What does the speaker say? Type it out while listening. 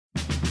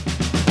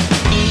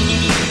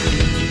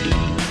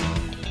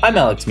I'm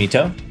Alex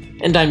Mito.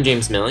 And I'm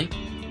James Milley.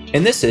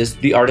 And this is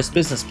The Artist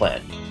Business Plan,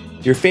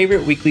 your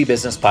favorite weekly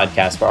business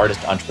podcast for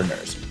artist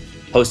entrepreneurs,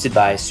 hosted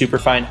by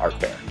Superfine Art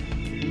Fair.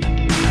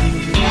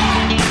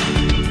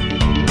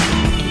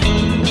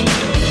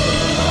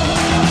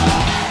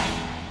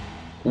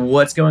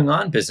 What's going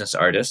on, business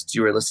artists?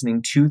 You are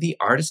listening to The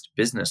Artist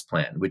Business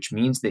Plan, which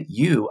means that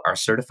you are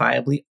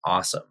certifiably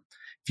awesome.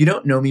 If you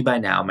don't know me by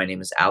now, my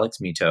name is Alex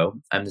Mito.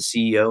 I'm the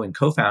CEO and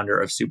co-founder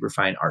of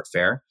Superfine Art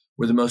Fair.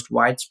 We're the most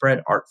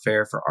widespread art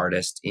fair for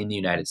artists in the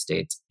United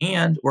States,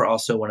 and we're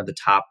also one of the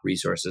top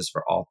resources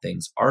for all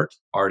things art,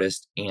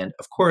 artist, and,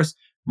 of course,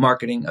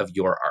 marketing of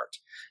your art.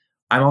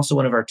 I'm also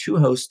one of our two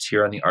hosts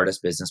here on the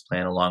Artist Business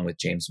Plan, along with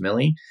James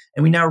Milley,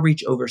 and we now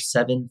reach over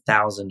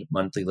 7,000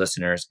 monthly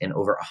listeners in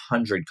over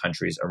 100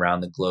 countries around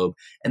the globe,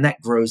 and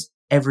that grows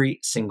every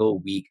single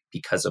week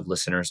because of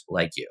listeners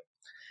like you.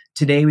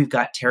 Today, we've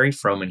got Terri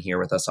Frohman here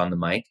with us on the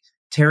mic.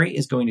 Terri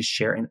is going to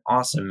share an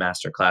awesome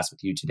masterclass with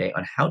you today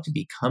on how to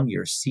become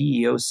your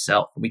CEO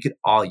self. We could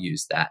all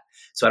use that.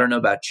 So I don't know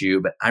about you,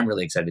 but I'm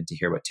really excited to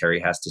hear what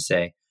Terri has to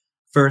say.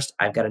 First,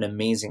 I've got an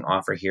amazing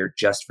offer here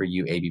just for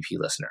you ABP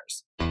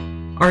listeners.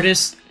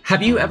 Artists,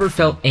 have you ever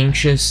felt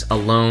anxious,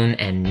 alone,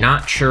 and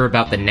not sure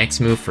about the next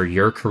move for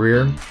your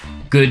career?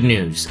 Good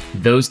news,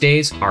 those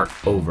days are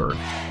over.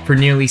 For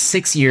nearly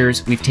 6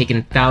 years, we've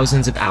taken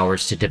thousands of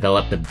hours to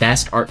develop the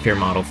best art fair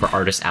model for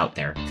artists out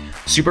there.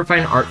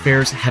 Superfine Art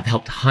Fairs have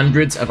helped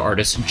hundreds of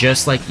artists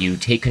just like you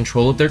take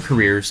control of their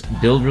careers,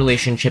 build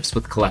relationships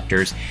with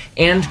collectors,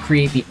 and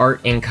create the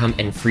art income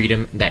and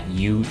freedom that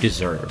you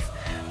deserve.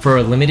 For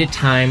a limited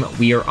time,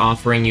 we are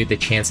offering you the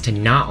chance to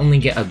not only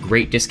get a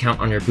great discount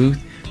on your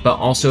booth, but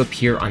also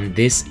appear on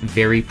this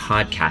very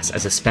podcast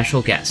as a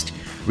special guest,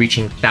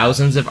 reaching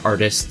thousands of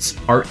artists,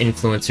 art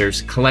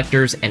influencers,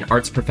 collectors, and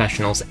arts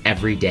professionals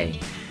every day.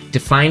 To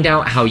find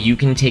out how you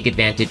can take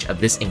advantage of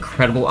this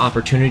incredible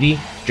opportunity,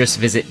 just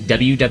visit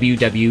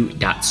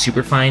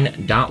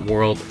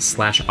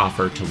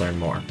www.superfine.world/offer to learn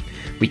more.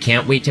 We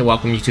can't wait to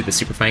welcome you to the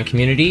Superfine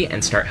community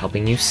and start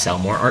helping you sell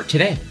more art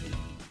today.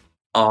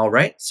 All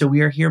right, so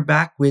we are here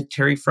back with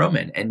Terri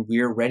Frohman, and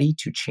we are ready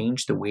to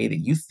change the way that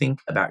you think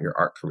about your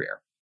art career.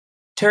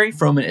 Terri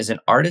Frohman is an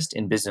artist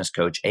and business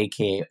coach,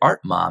 aka Art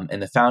Mom,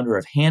 and the founder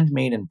of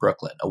Handmade in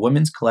Brooklyn, a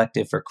women's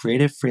collective for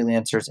creative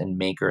freelancers and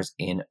makers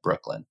in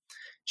Brooklyn.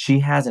 She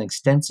has an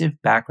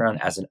extensive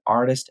background as an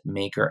artist,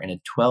 maker, and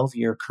a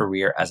 12-year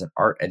career as an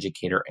art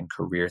educator and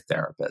career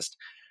therapist.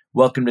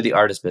 Welcome to the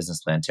Artist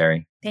Business Plan,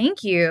 Terri.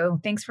 Thank you.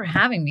 Thanks for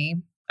having me.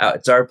 Oh,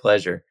 it's our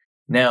pleasure.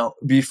 Now,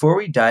 before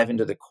we dive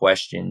into the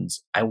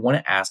questions, I want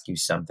to ask you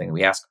something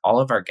we ask all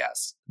of our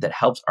guests that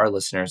helps our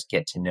listeners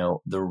get to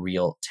know the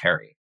real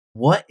Terri.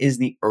 What is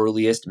the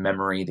earliest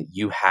memory that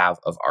you have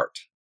of art?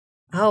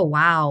 Oh,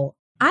 wow.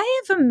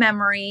 I have a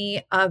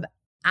memory of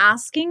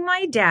asking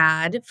my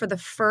dad for the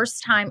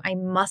first time. I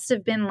must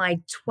have been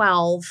like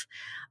 12,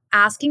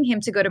 asking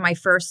him to go to my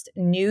first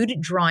nude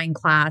drawing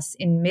class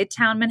in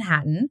Midtown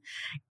Manhattan.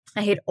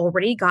 I had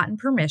already gotten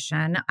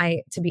permission.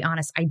 To be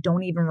honest, I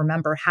don't even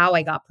remember how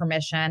I got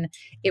permission.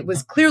 It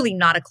was clearly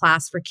not a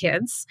class for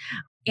kids.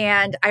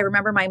 And I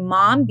remember my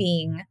mom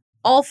being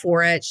all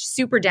for it,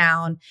 super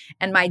down,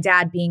 and my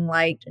dad being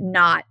like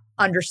not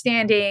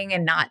understanding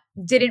and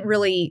didn't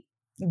really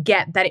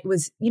get that it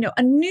was,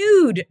 a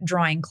nude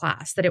drawing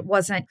class, that it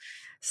wasn't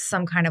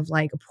some kind of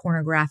like a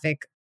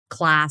pornographic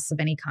class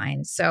of any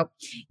kind. So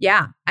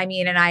yeah,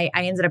 and I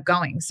ended up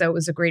going. So it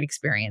was a great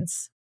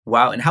experience.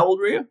 Wow. And how old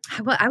were you?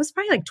 I was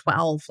probably like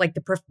 12. Like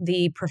the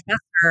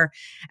professor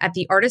at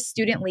the Artist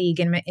Student League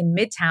in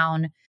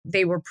Midtown,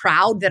 they were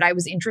proud that I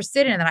was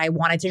interested and that I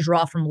wanted to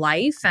draw from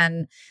life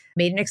and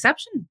made an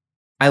exception.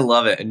 I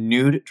love it. A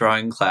nude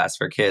drawing class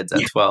for kids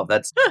at 12.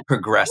 That's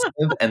progressive.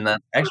 And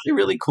that's actually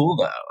really cool,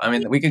 though.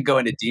 We could go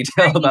into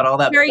detail about all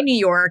that. Very New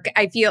York.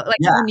 I feel like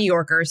I'm a New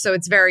Yorker. So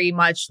it's very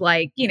much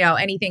like,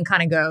 anything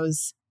kind of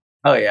goes.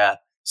 Oh, yeah.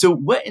 So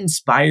what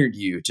inspired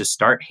you to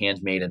start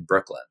Handmade in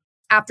Brooklyn?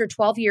 After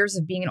 12 years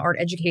of being an art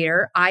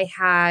educator, I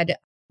had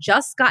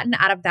just gotten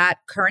out of that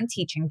current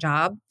teaching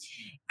job.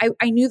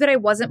 I knew that I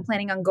wasn't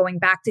planning on going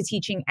back to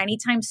teaching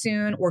anytime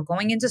soon or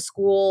going into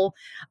school.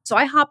 So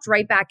I hopped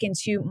right back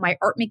into my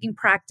art making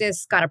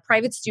practice, got a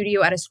private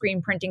studio at a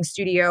screen printing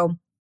studio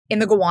in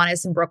the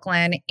Gowanus in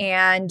Brooklyn.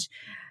 And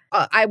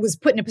I was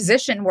put in a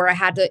position where I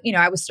had to,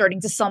 I was starting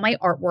to sell my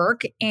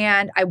artwork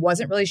and I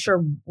wasn't really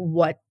sure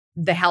what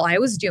the hell I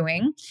was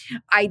doing.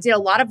 I did a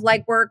lot of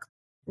legwork,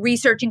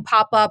 researching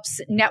pop-ups,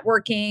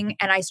 networking,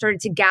 and I started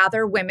to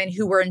gather women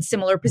who were in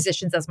similar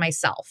positions as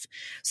myself.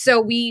 So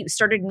we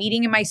started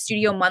meeting in my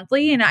studio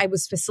monthly, and I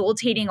was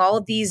facilitating all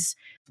of these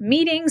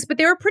meetings, but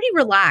they were pretty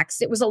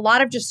relaxed. It was a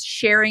lot of just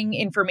sharing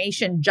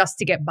information just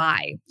to get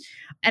by.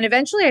 And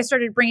eventually I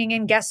started bringing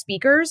in guest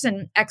speakers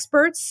and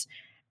experts.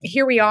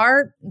 Here we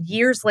are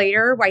years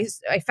later. I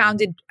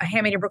founded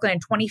Handmade in Brooklyn in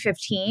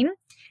 2015.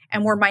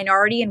 And we're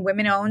minority and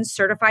women-owned,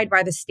 certified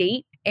by the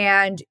state.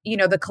 And,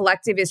 the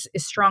collective is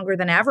stronger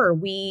than ever.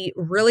 We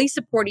really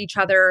support each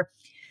other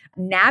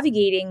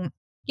navigating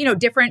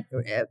different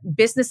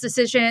business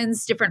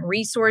decisions, different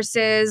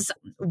resources,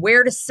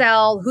 where to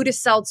sell, who to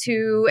sell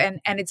to,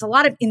 and it's a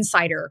lot of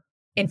insider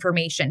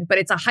information, but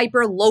it's a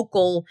hyper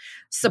local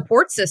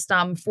support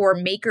system for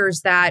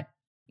makers that,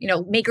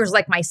 makers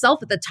like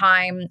myself at the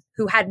time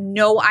who had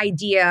no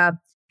idea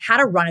how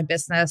to run a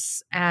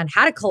business and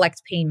how to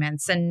collect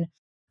payments and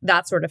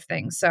that sort of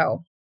thing.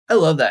 So I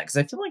love that because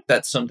I feel like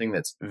that's something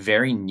that's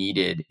very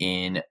needed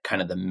in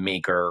kind of the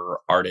maker,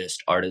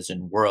 artist,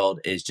 artisan world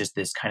is just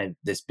this kind of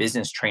this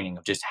business training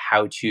of just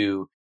how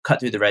to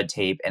cut through the red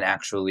tape and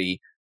actually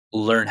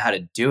learn how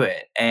to do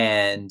it.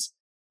 And,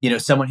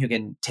 someone who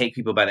can take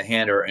people by the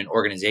hand or an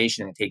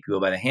organization and take people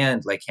by the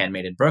hand like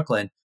Handmade in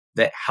Brooklyn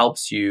that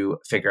helps you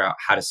figure out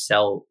how to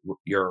sell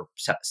your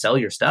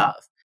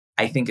stuff,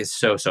 I think is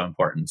so, so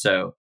important.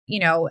 So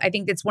I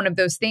think it's one of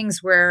those things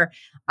where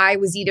I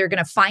was either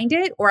going to find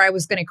it or I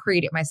was going to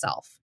create it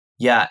myself.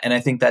 yeah, and I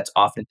think that's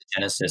often the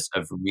genesis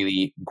of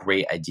really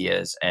great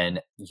ideas,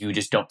 and you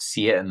just don't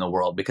see it in the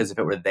world because if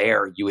it were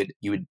there, you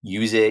would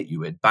use it, you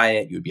would buy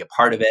it, you would be a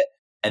part of it,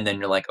 and then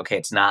you're like, okay,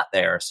 it's not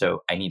there,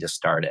 so I need to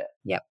start it.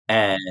 Yep.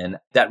 And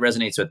that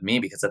resonates with me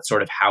because that's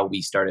sort of how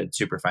we started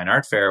Superfine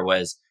Art Fair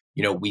was,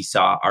 we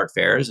saw art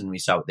fairs and we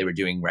saw what they were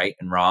doing right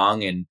and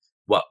wrong, and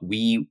what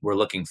we were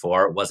looking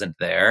for wasn't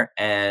there.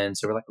 And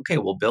so we're like, okay,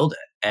 we'll build it.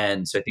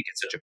 And so I think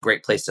it's such a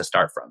great place to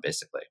start from,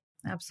 basically.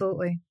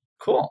 Absolutely.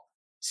 Cool.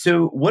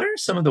 So what are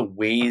some of the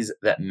ways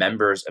that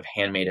members of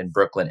Handmade in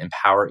Brooklyn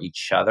empower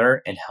each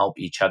other and help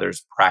each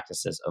other's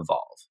practices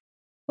evolve?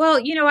 Well,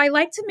 I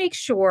like to make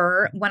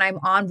sure when I'm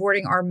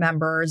onboarding our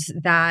members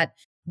that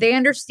they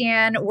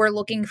understand we're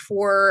looking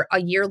for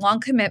a year-long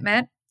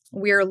commitment.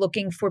 We're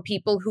looking for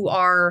people who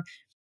are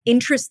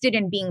interested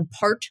in being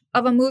part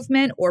of a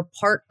movement or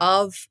part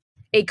of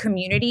a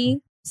community,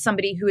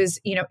 somebody who is,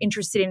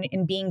 interested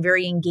in being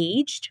very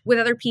engaged with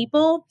other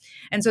people.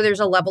 And so there's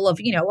a level of,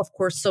 of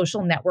course,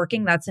 social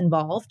networking that's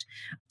involved.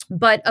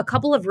 But a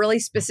couple of really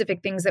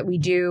specific things that we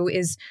do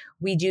is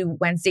we do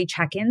Wednesday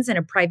check-ins in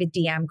a private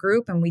DM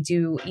group, and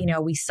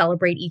we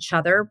celebrate each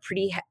other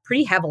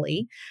pretty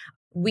heavily.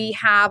 We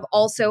have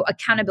also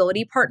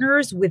accountability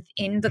partners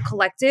within the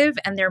collective,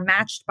 and they're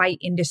matched by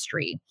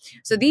industry.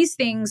 So these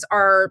things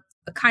are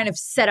kind of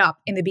set up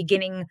in the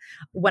beginning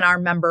when our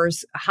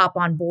members hop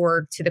on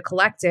board to the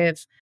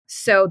collective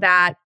so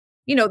that,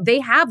 they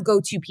have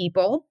go-to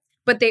people,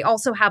 but they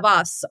also have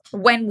us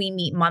when we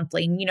meet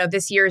monthly. And,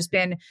 this year has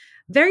been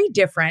very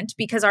different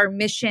because our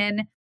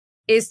mission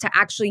is to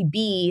actually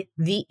be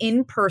the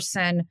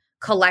in-person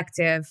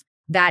collective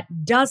that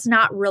does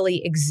not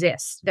really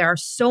exist. There are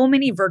so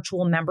many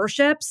virtual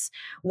memberships.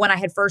 When I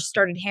had first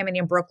started Handmade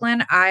in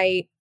Brooklyn,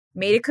 I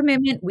made a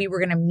commitment. We were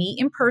going to meet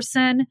in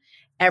person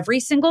every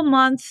single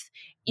month.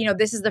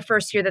 This is the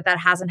first year that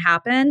hasn't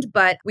happened,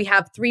 but we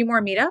have 3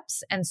 more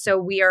meetups. And so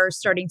we are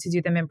starting to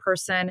do them in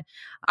person.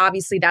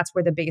 Obviously, that's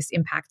where the biggest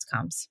impact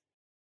comes.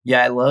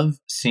 Yeah, I love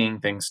seeing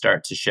things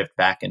start to shift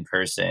back in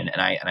person.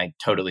 And I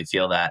totally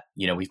feel that.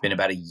 We've been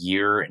about a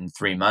year and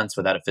 3 months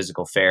without a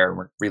physical fair.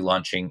 We're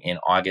relaunching in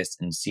August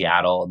in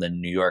Seattle, then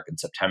New York in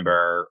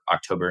September,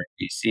 October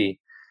in DC.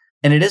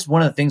 And it is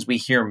one of the things we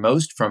hear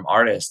most from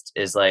artists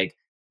is like,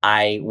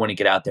 I want to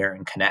get out there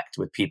and connect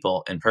with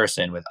people in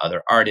person, with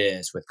other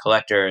artists, with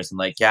collectors. And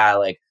like, yeah,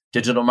 like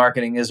digital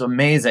marketing is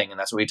amazing. And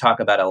that's what we talk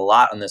about a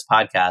lot on this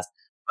podcast.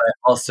 But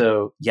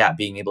also, yeah,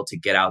 being able to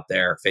get out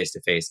there face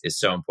to face is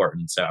so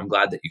important. So I'm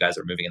glad that you guys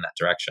are moving in that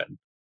direction.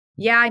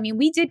 Yeah, I mean,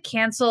 we did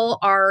cancel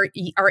our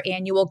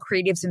annual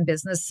Creatives in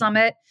Business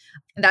Summit.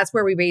 And that's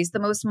where we raised the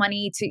most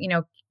money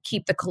to,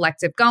 keep the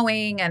collective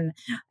going and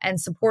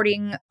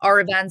supporting our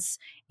events.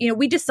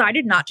 We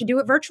decided not to do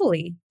it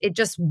virtually. It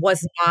just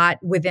was not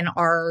within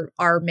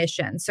our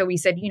mission. So we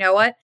said, you know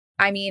what?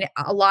 I mean,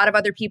 a lot of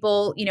other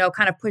people,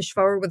 kind of pushed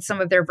forward with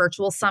some of their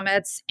virtual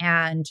summits,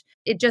 and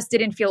it just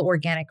didn't feel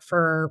organic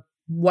for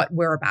what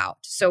we're about.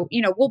 So,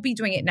 we'll be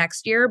doing it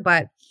next year,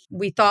 but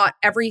we thought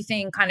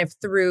everything kind of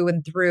through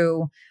and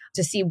through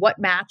to see what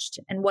matched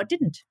and what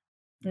didn't.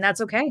 And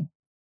that's okay.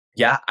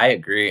 Yeah, I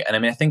agree. And I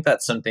mean, I think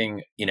that's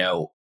something,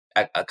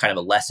 a kind of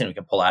a lesson we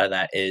can pull out of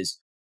that is,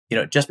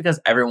 just because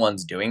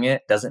everyone's doing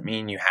it doesn't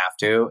mean you have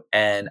to.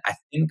 And I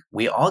think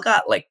we all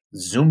got like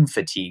Zoom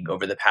fatigue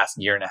over the past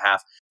year and a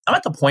half. I'm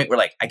at the point where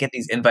like I get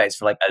these invites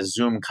for like a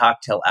Zoom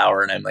cocktail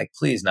hour and I'm like,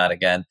 please not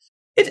again.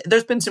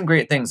 There's been some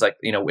great things like,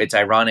 it's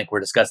ironic we're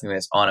discussing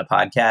this on a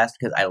podcast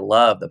because I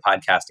love the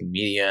podcasting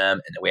medium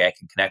and the way I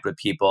can connect with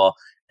people.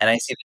 And I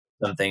see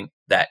something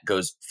that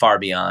goes far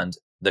beyond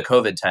the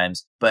COVID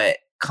times, but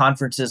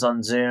conferences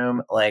on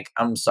Zoom, like,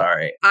 I'm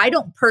sorry. I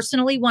don't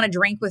personally want to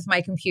drink with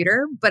my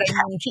computer, but I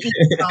mean, to each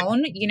his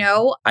own,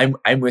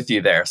 I'm with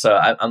you there. So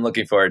I'm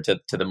looking forward to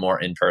the more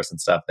in-person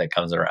stuff that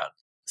comes around.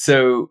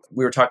 So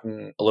we were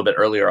talking a little bit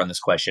earlier on this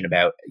question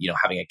about,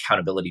 having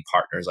accountability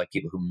partners, like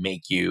people who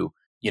make you,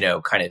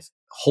 kind of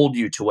hold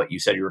you to what you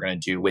said you were going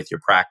to do with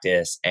your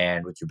practice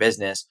and with your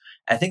business.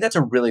 I think that's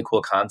a really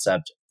cool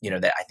concept,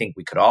 that I think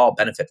we could all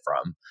benefit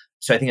from.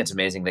 So I think it's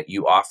amazing that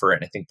you offer it.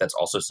 And I think that's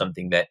also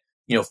something that,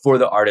 for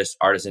the artists,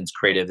 artisans,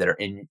 creative that are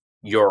in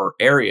your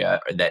area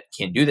that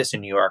can do this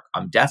in New York,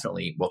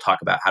 definitely we'll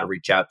talk about how to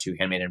reach out to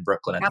Handmade in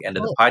Brooklyn at the end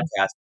of the Absolutely.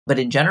 podcast. But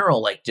in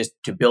general, like just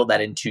to build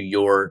that into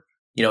your,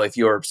 if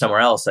you're somewhere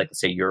else, like let's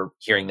say you're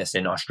hearing this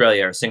in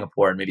Australia or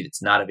Singapore, and maybe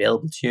it's not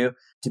available to you,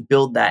 to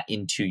build that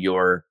into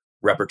your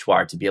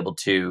repertoire to be able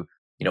to,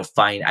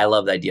 find, I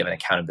love the idea of an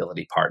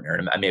accountability partner.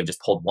 And I may have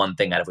just pulled one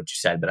thing out of what you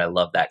said, but I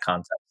love that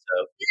concept.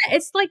 So Yeah,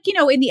 it's like,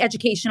 in the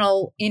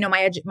educational,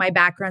 my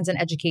background's in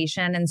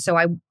education. And so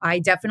I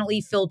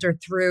definitely filter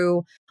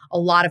through a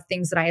lot of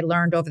things that I had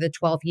learned over the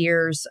 12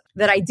 years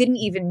that I didn't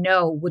even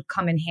know would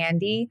come in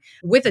handy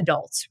with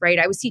adults, right?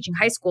 I was teaching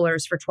high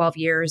schoolers for 12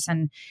 years,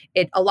 and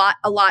a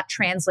lot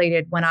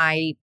translated when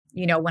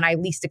when I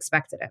least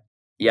expected it.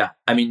 yeah,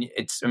 I mean,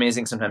 it's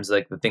amazing sometimes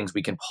like the things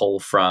we can pull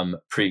from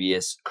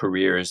previous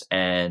careers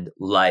and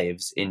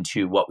lives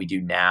into what we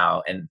do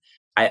now. And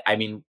I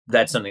mean,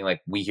 that's something like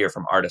we hear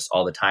from artists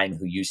all the time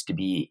who used to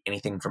be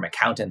anything from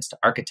accountants to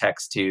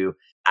architects to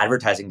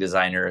advertising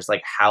designers,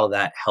 like how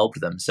that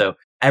helped them. So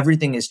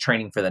everything is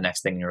training for the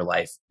next thing in your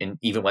life, and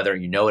even whether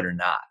you know it or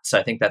not. So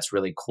I think that's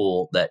really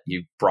cool that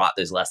you brought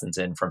those lessons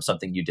in from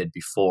something you did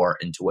before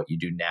into what you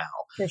do now,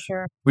 For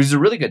sure. which is a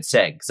really good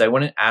seg. Because I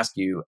want to ask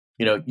you,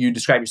 you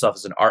describe yourself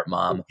as an art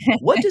mom.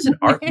 What does an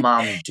art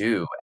mom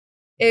do?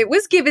 It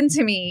was given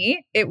to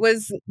me. It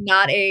was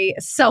not a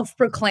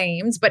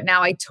self-proclaimed, but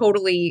now I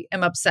totally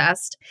am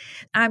obsessed.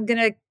 I'm going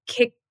to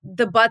kick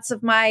the butts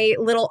of my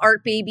little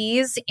art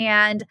babies,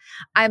 and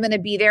I'm going to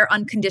be there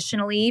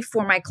unconditionally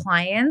for my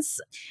clients.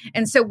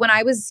 And so when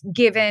I was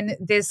given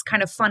this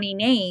kind of funny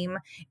name,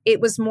 it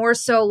was more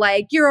so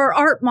like, you're our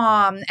art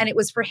mom. And it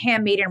was for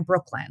Handmade in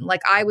Brooklyn.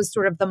 Like I was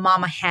sort of the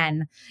mama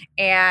hen.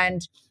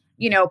 And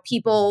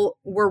people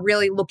were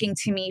really looking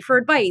to me for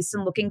advice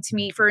and looking to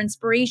me for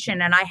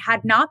inspiration. And I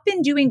had not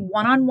been doing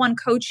one-on-one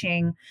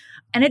coaching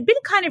and had been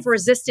kind of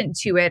resistant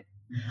to it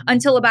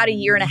until about a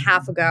year and a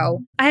half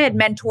ago. I had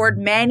mentored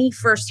many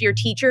first-year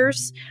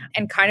teachers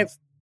and kind of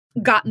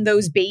gotten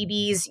those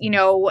babies,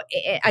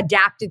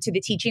 adapted to the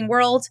teaching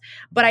world.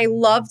 But I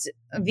loved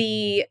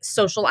the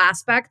social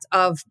aspect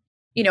of,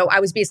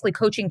 I was basically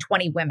coaching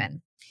 20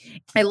 women.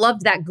 I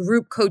loved that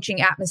group coaching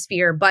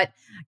atmosphere, but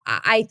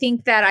I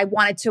think that I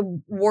wanted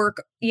to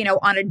work,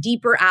 on a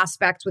deeper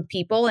aspect with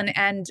people,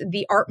 and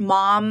the art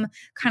mom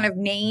kind of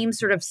name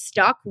sort of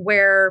stuck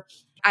where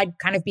I'd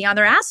kind of be on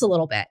their ass a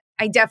little bit.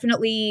 I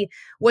definitely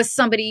was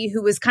somebody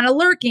who was kind of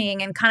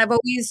lurking and kind of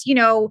always,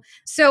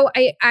 so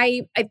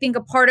I think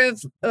a part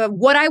of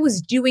what I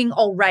was doing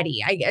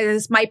already,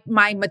 is my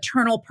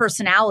maternal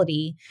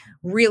personality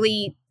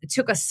really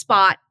took a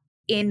spot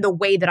in the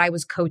way that I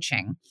was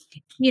coaching.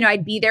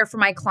 I'd be there for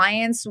my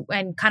clients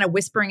and kind of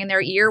whispering in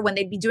their ear when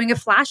they'd be doing a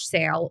flash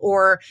sale,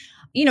 or,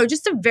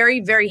 just a very,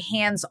 very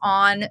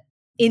hands-on,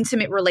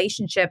 intimate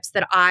relationships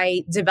that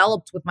I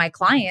developed with my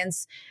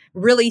clients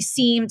really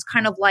seemed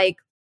kind of like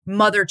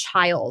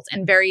mother-child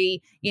and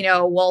very,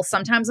 well,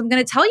 sometimes I'm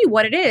going to tell you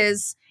what it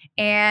is.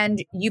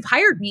 And you've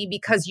hired me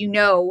because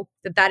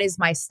that is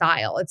my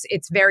style.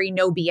 It's very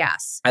no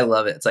BS. I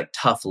love it. It's like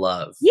tough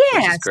love, which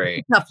Yeah, is it's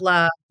great. tough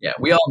love. Yeah,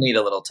 we all need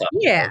a little tough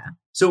Yeah. love.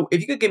 So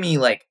if you could give me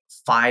like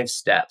 5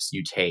 steps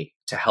you take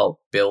to help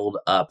build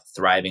up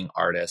thriving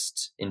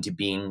artists into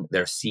being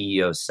their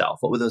CEO self,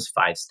 what would those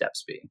 5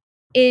 steps be?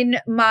 In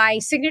my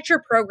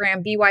signature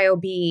program,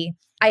 BYOB,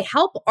 I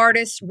help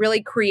artists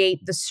really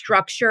create the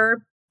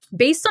structure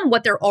based on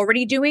what they're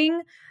already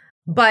doing,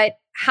 but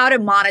how to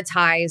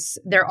monetize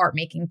their art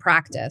making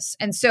practice.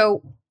 And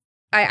so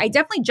I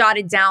definitely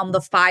jotted down the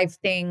 5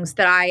 things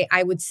that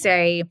I would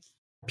say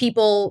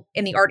people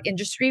in the art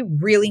industry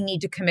really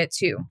need to commit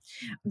to.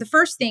 The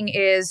first thing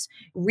is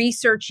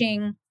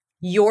researching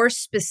your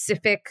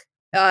specific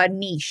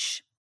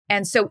niche.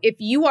 And so if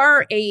you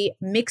are a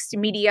mixed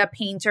media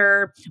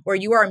painter or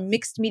you are a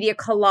mixed media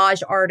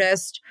collage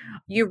artist,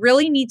 you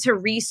really need to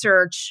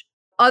research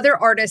other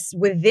artists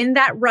within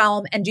that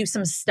realm and do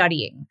some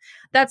studying.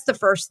 That's the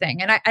first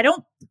thing. And I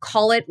don't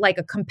call it like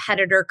a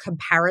competitor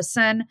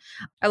comparison.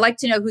 I like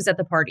to know who's at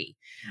the party.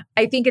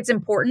 I think it's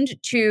important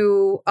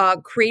to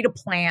create a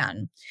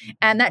plan.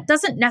 And that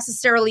doesn't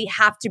necessarily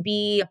have to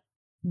be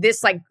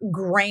this like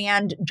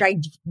grand,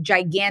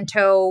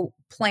 giganto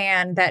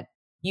plan that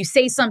you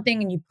say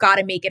something and you've got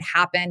to make it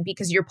happen,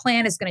 because your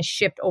plan is going to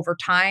shift over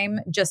time,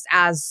 just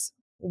as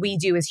we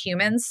do as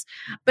humans.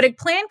 But a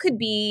plan could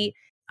be,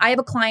 I have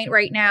a client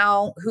right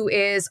now who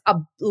is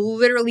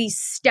literally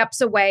steps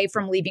away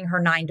from leaving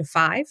her 9 to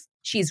 5.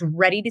 She's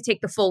ready to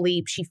take the full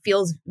leap. She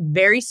feels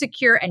very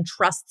secure and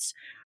trusts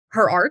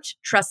her art,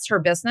 trusts her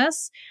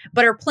business.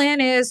 But her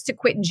plan is to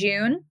quit in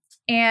June,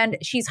 and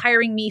she's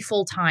hiring me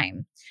full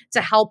time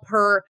to help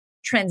her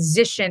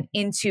transition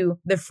into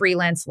the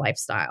freelance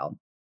lifestyle.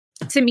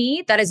 To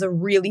me, that is a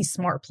really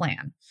smart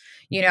plan.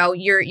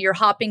 You're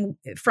hopping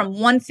from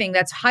one thing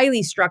that's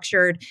highly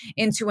structured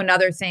into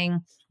another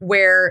thing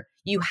where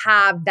you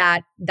have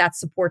that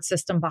support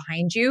system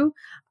behind you.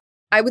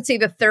 I would say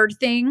the third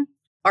thing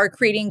are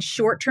creating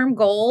short-term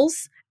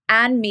goals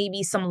and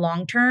maybe some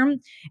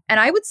long-term. And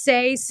I would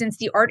say, since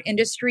the art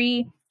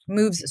industry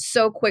moves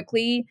so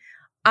quickly,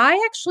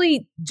 I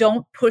actually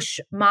don't push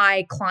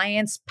my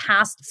clients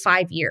past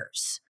 5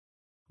 years.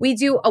 We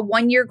do a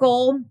 1 year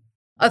goal,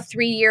 a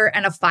 3 year,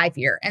 and a 5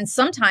 year. And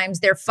sometimes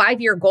their 5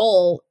 year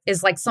goal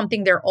is like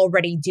something they're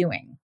already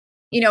doing.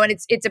 And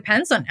it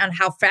depends on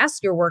how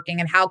fast you're working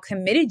and how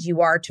committed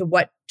you are to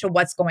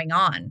what's going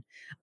on.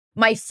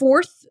 My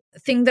fourth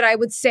thing that I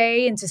would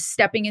say into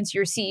stepping into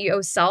your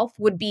CEO self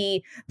would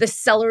be the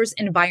seller's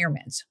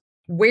environment.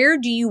 Where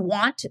do you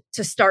want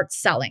to start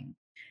selling?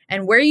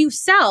 And where you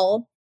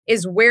sell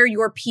is where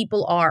your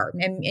people are.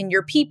 And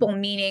your people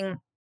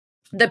meaning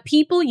the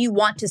people you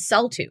want to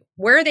sell to.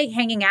 Where are they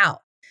hanging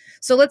out?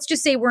 So let's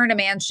just say we're in a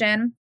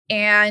mansion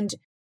and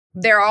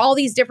there are all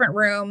these different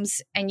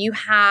rooms, and you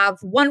have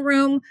one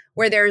room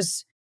where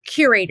there's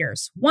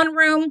curators, one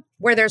room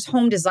where there's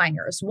home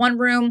designers, one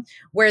room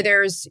where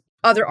there's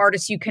other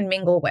artists you can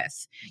mingle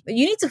with.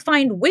 You need to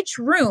find which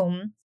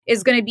room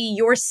is going to be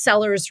your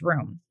seller's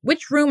room.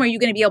 Which room are you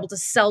going to be able to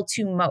sell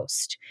to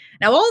most?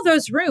 Now, all of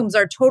those rooms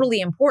are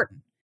totally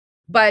important,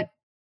 but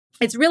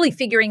it's really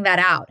figuring that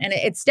out. And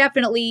it's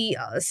definitely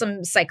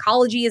some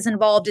psychology is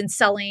involved in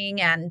selling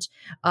and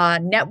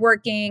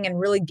networking and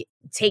really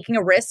taking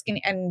a risk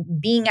and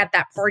being at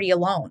that party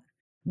alone.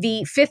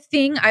 The fifth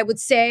thing I would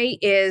say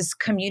is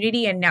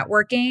community and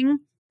networking.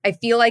 I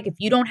feel like if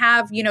you don't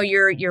have,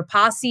 your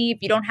posse,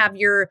 if you don't have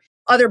your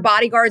other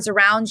bodyguards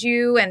around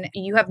you and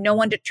you have no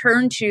one to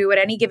turn to at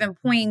any given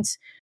point,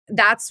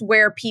 that's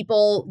where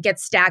people get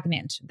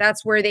stagnant.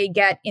 That's where they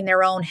get in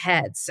their own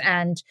heads.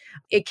 And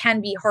it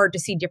can be hard to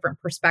see different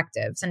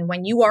perspectives. And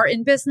when you are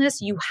in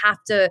business, you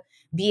have to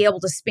be able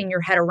to spin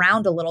your head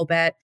around a little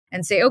bit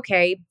and say,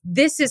 okay,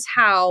 this is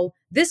how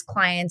this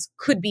client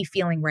could be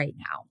feeling right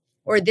now.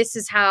 Or this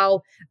is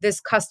how this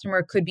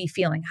customer could be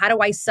feeling. How do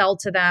I sell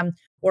to them?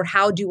 Or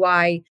how do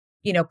I,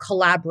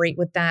 collaborate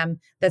with them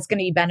that's going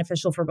to be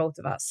beneficial for both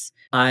of us?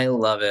 I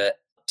love it.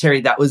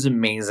 Terri, that was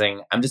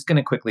amazing. I'm just going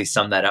to quickly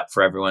sum that up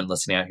for everyone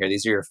listening out here.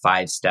 These are your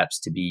 5 steps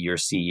to be your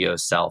CEO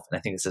self. And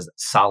I think this is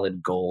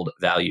solid gold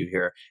value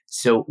here.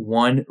 So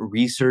 1,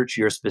 research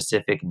your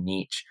specific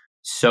niche.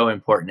 So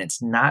important.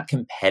 It's not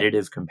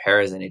competitive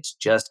comparison. It's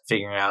just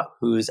figuring out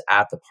who's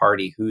at the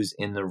party, who's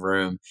in the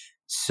room.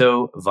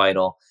 So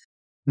vital.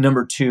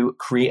 Number 2,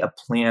 create a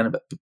plan,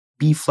 but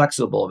be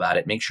flexible about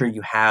it. Make sure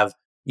you have,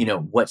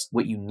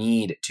 what you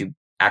need to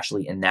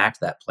actually enact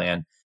that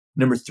plan.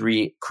 Number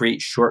 3,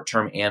 create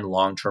short-term and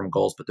long-term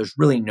goals, but there's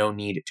really no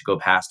need to go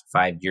past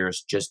 5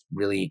 years. Just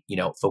really,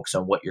 focus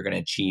on what you're going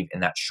to achieve in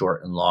that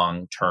short and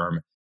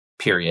long-term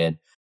period.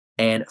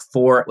 And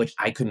 4, which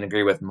I couldn't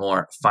agree with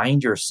more,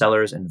 find your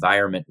seller's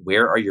environment.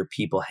 Where are your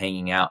people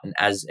hanging out? And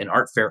as an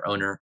art fair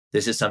owner,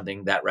 this is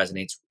something that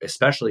resonates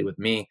especially with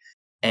me.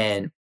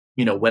 And,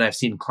 when I've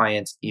seen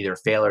clients either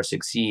fail or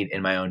succeed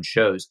in my own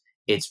shows,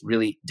 it's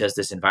really, does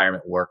this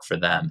environment work for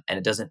them? And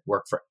it doesn't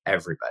work for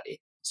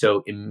everybody.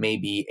 So it may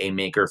be a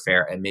maker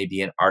fair, it may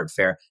be an art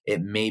fair,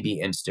 it may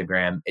be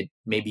Instagram, it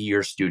may be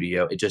your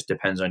studio. It just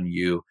depends on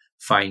you.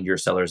 Find your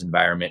seller's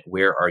environment.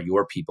 Where are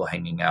your people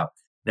hanging out?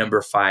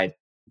 Number 5,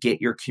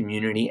 get your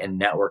community and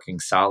networking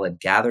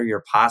solid. Gather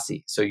your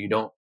posse so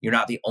you're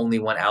not the only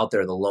one out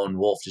there, the lone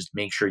wolf. Just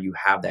make sure you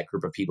have that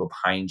group of people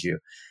behind you.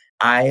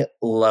 I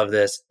love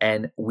this.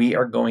 And we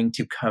are going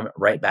to come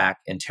right back,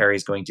 and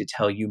Terri's going to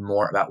tell you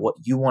more about what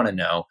you want to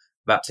know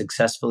about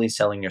successfully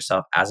selling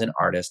yourself as an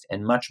artist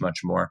and much,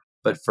 much more.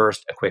 But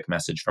first, a quick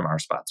message from our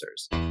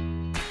sponsors.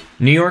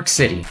 New York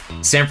City,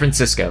 San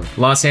Francisco,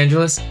 Los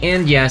Angeles,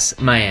 and yes,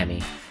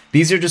 Miami.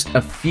 These are just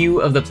a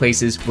few of the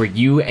places where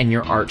you and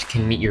your art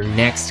can meet your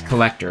next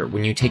collector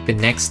when you take the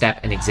next step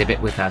and exhibit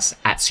with us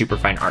at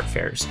Superfine Art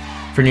Fairs.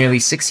 For nearly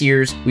 6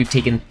 years, we've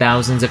taken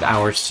thousands of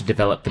hours to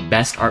develop the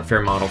best art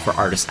fair model for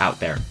artists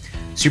out there.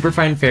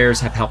 Superfine Fairs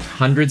have helped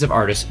hundreds of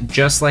artists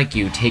just like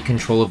you take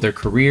control of their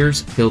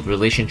careers, build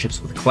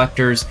relationships with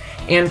collectors,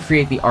 and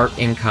create the art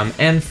income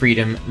and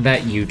freedom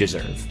that you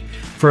deserve.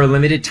 For a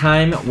limited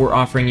time, we're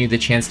offering you the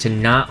chance to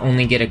not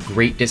only get a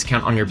great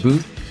discount on your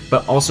booth,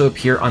 but also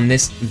appear on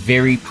this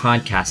very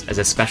podcast as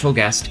a special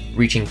guest,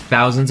 reaching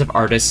thousands of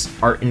artists,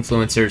 art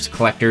influencers,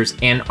 collectors,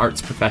 and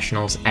arts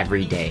professionals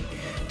every day.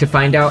 To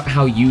find out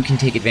how you can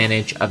take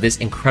advantage of this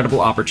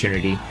incredible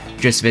opportunity,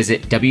 just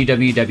visit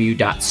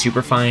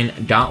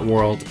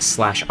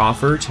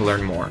www.superfine.world/offer to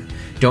learn more.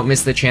 Don't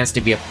miss the chance to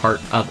be a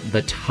part of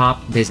the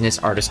top business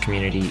artist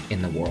community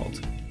in the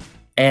world.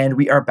 And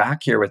we are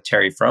back here with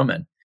Terri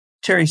Frohman.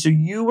 Terri, so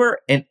you were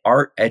an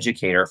art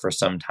educator for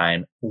some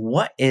time.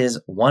 What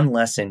is one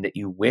lesson that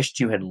you wished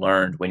you had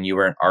learned when you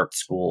were in art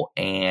school?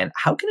 And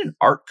how can an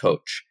art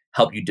coach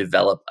help you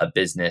develop a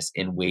business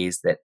in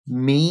ways that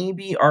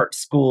maybe art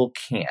school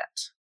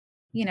can't?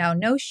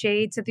 No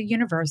shade to the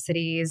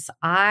universities.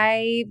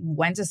 I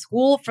went to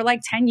school for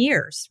like 10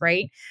 years,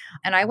 right?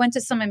 And I went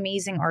to some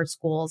amazing art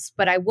schools,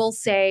 but I will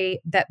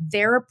say that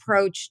their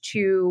approach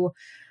to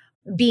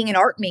being an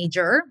art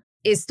major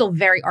is still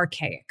very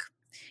archaic.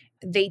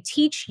 They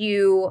teach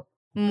you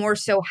more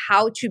so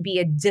how to be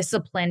a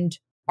disciplined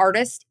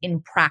artist in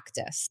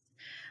practice,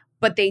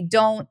 but they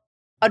don't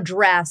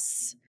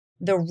address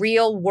the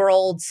real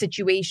world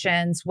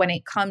situations when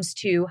it comes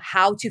to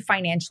how to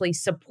financially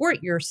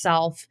support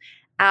yourself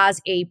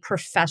as a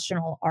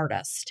professional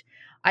artist.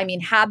 I mean,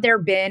 had there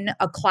been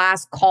a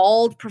class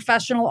called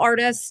professional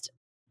artist,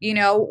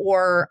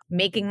 or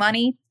making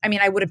money, I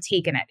mean, I would have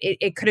taken it.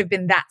 It could have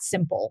been that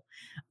simple,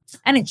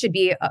 and it should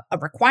be a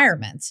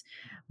requirement.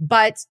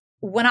 But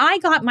when I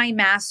got my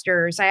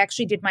master's, I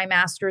actually did my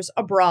master's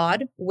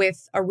abroad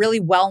with a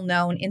really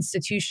well-known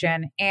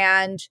institution,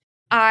 and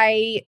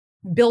I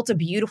built a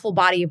beautiful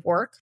body of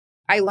work.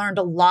 I learned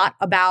a lot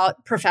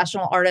about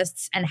professional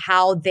artists and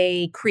how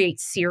they create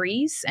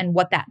series and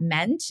what that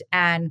meant,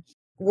 and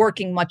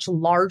working much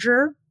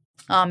larger,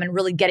 and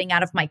really getting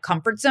out of my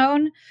comfort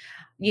zone.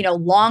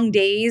 Long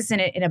days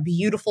in a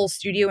beautiful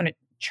studio in a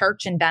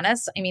church in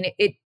Venice. I mean,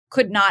 it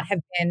could not have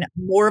been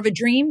more of a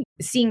dream.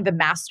 Seeing the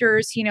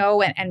masters,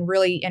 and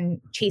really and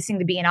chasing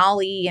the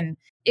Biennale. And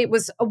it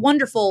was a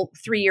wonderful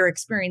 3-year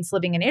experience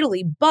living in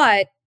Italy.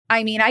 But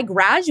I mean, I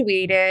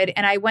graduated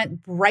and I went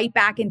right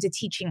back into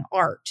teaching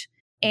art.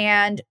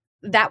 And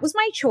that was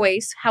my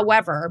choice.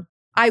 However,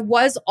 I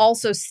was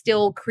also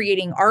still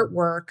creating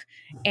artwork,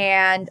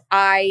 and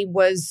I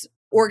was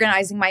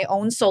organizing my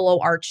own solo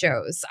art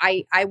shows.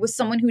 I was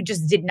someone who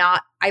just did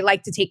not, I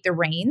like to take the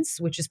reins,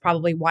 which is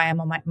probably why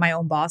I'm my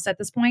own boss at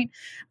this point.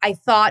 I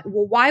thought,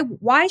 well,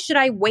 why should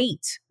I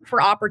wait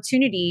for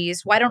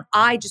opportunities? Why don't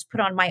I just put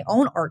on my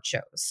own art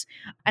shows?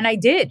 And I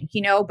did,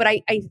 but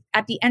I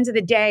at the end of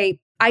the day,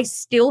 I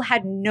still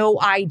had no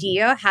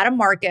idea how to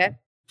market.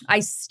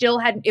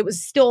 It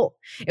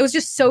was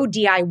just so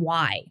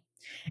DIY.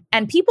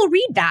 And people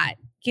read that,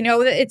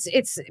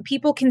 it's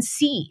people can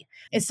see.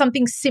 It's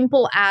something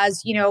simple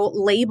as,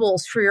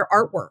 labels for your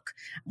artwork.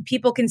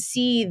 People can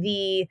see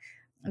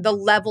the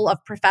level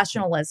of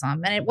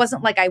professionalism. And it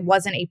wasn't like I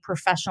wasn't a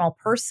professional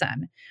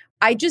person.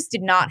 I just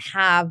did not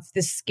have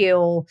the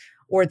skill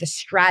or the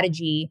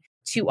strategy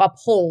to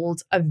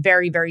uphold a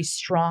very, very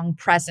strong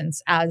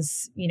presence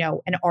as,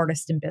 an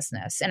artist in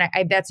business. And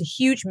that's a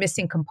huge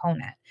missing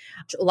component.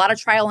 A lot of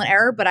trial and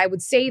error, but I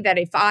would say that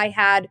if I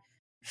had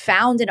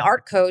found an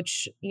art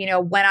coach,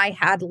 when I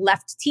had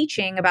left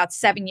teaching about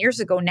 7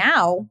 years ago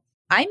now,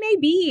 I may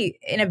be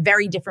in a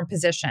very different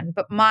position.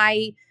 But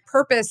my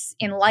purpose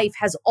in life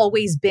has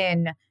always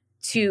been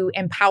to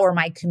empower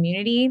my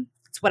community.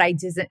 It's what I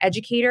did as an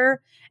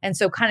educator. And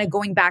so kind of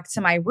going back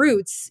to my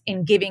roots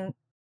in giving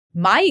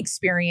my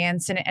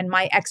experience and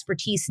my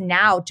expertise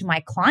now to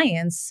my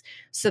clients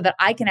so that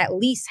I can at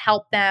least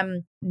help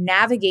them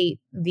navigate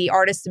the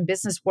artist and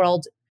business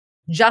world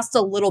just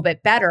a little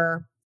bit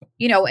better.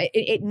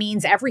 It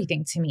means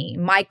everything to me.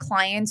 My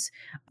client,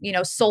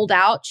 sold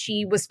out.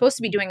 She was supposed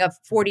to be doing a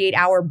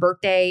 48-hour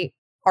birthday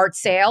art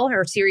sale.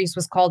 Her series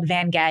was called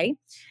Van Gay.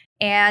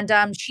 And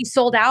she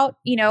sold out,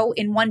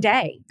 in one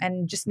day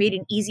and just made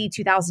an easy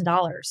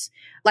 $2,000.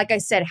 Like I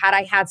said, had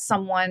I had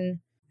someone,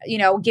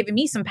 giving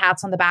me some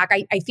pats on the back,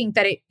 I think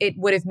that it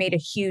would have made a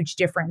huge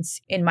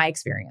difference in my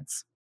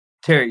experience.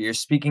 Terri, you're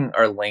speaking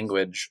our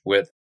language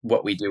with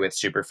what we do with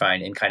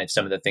Superfine and kind of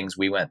some of the things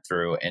we went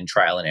through and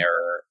trial and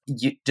error.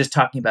 Just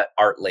talking about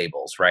art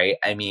labels, right?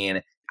 I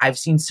mean, I've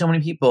seen so many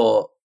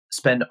people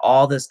spend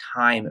all this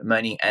time,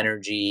 money,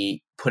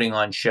 energy, putting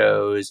on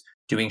shows,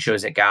 doing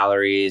shows at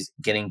galleries,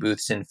 getting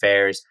booths in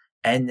fairs,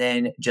 and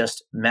then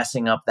just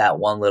messing up that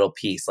one little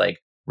piece, like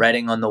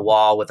writing on the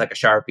wall with like a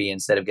Sharpie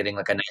instead of getting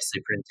like a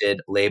nicely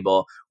printed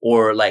label,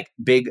 or like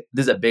this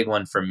is a big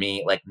one for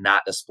me, like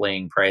not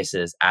displaying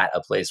prices at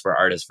a place for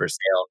artists for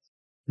sale.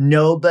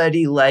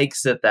 Nobody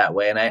likes it that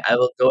way. And I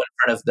will go in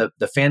front of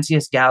the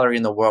fanciest gallery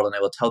in the world, and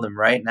I will tell them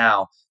right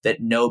now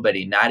that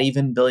nobody, not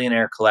even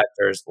billionaire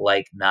collectors,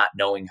 like not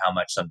knowing how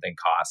much something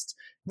costs.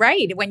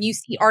 Right. When you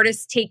see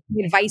artists take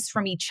advice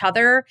from each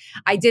other,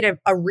 I did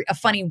a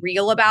funny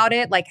reel about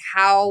it, like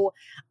how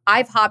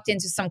I've hopped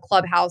into some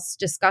Clubhouse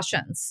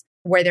discussions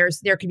where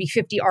there could be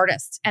 50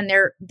 artists, and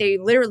they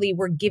literally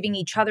were giving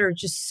each other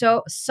just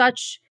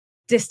such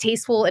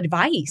distasteful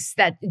advice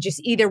that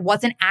just either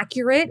wasn't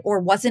accurate or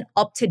wasn't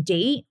up to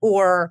date,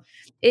 or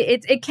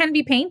it can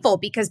be painful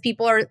because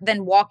people are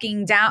then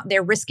walking down,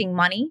 they're risking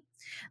money,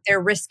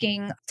 they're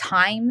risking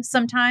time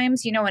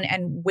sometimes,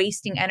 and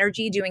wasting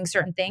energy doing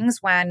certain things,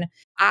 when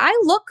I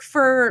look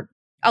for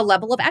a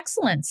level of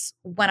excellence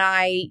when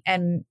I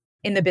am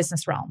in the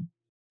business realm.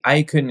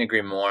 I couldn't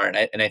agree more.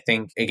 And I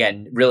think,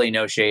 again, really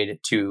no shade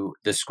to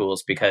the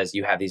schools because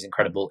you have these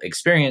incredible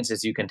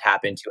experiences you can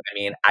tap into. I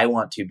mean, I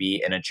want to be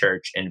in a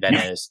church in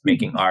Venice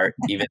making art,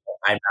 even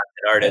though I'm not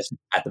an artist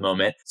at the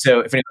moment.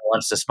 So if anyone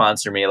wants to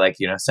sponsor me,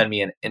 send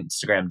me an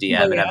Instagram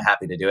DM and I'm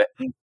happy to do it.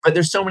 But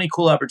there's so many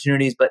cool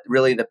opportunities. But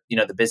really the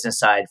business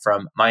side,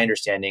 from my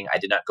understanding, I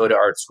did not go to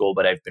art school,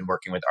 but I've been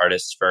working with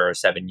artists for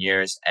 7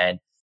 years. And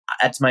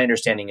that's my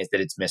understanding, is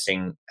that it's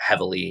missing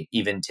heavily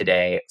even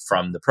today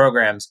from the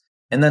programs.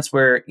 And that's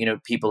where,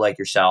 people like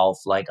yourself,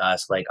 like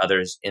us, like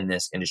others in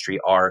this industry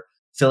are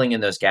filling in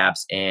those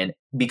gaps and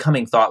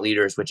becoming thought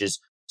leaders, which is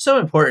so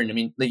important. I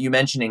mean, you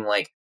mentioning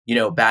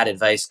bad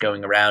advice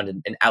going around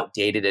and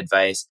outdated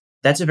advice.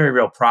 that's a very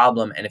real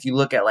problem. And if you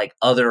look at like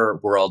other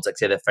worlds, like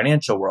say the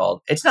financial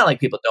world, it's not like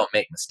people don't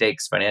make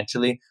mistakes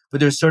financially, but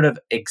there's sort of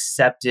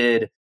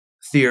accepted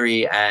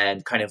theory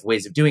and kind of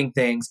ways of doing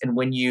things. And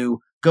when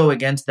you go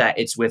against that,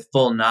 it's with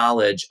full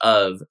knowledge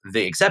of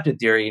the accepted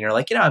theory. And you're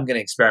like, I'm going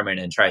to experiment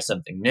and try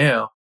something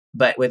new.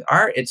 But with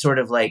art, it's sort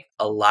of like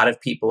a lot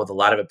of people with a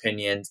lot of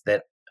opinions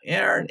that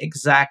aren't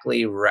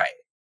exactly right.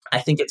 I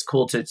think it's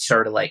cool to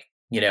sort of like,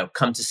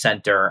 come to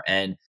center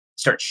and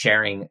start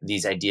sharing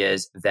these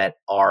ideas that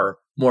are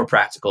more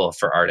practical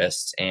for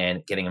artists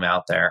and getting them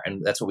out there.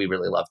 And that's what we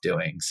really love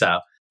doing. So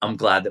I'm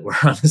glad that we're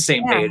on the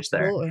same Yeah, page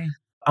there. absolutely.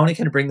 I want to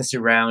kind of bring this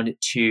around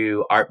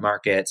to art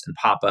markets and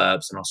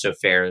pop-ups and also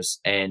fairs.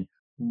 And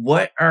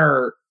what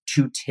are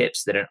 2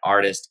 tips that an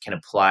artist can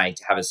apply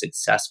to have a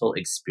successful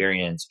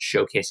experience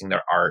showcasing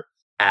their art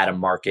at a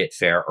market,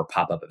 fair, or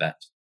pop-up event?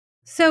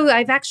 So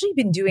I've actually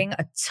been doing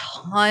a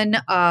ton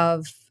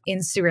of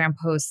Instagram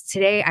posts.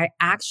 Today, I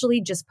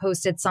actually just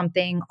posted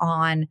something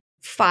on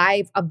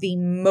 5 of the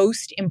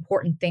most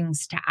important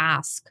things to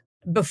ask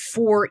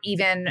before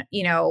even,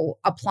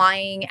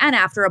 applying and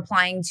after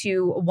applying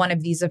to one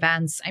of these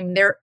events. I mean,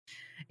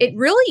 it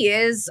really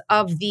is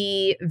of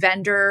the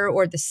vendor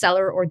or the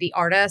seller or the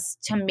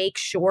artist to make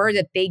sure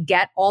that they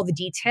get all the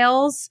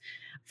details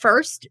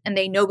first and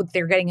they know what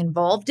they're getting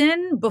involved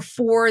in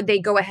before they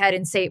go ahead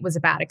and say it was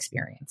a bad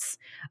experience.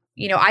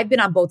 I've been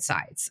on both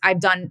sides. I've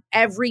done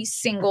every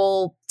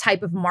single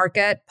type of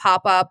market,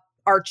 pop-up,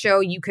 art show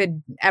you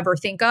could ever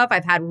think of.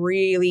 I've had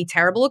really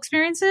terrible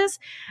experiences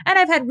and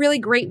I've had really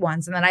great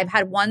ones. And then I've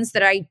had ones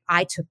that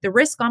I took the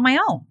risk on my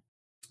own.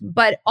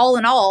 But all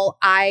in all,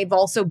 I've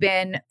also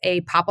been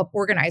a pop-up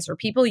organizer.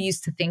 People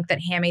used to think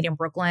that Handmade in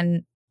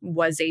Brooklyn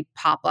was a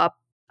pop-up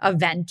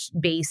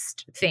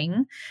event-based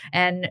thing.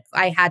 And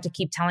I had to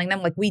keep telling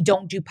them, like, we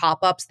don't do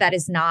pop-ups. That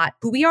is not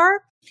who we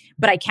are.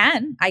 But I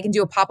can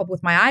do a pop-up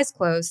with my eyes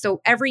closed.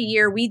 So every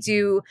year we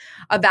do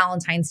a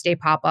Valentine's Day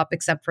pop-up,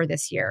 except for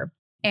this year.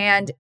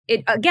 And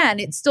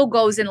it still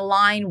goes in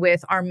line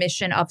with our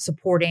mission of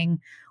supporting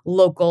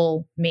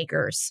local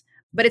makers.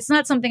 But it's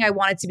not something I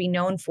wanted to be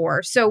known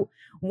for. So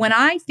when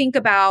I think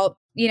about,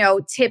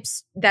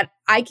 tips that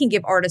I can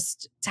give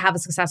artists to have a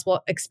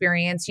successful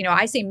experience,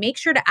 I say make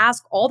sure to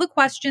ask all the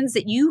questions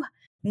that you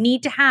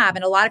need to have.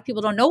 And a lot of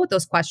people don't know what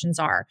those questions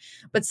are.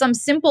 But some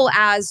simple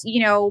as,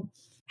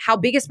 how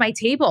big is my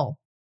table?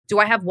 Do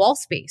I have wall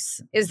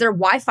space? Is there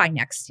Wi-Fi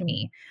next to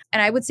me?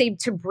 And I would say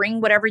to bring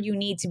whatever you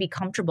need to be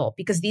comfortable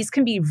because these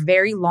can be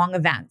very long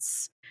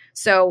events.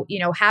 So,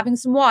 having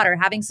some water,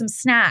 having some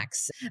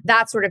snacks,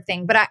 that sort of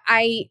thing. But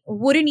I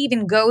wouldn't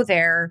even go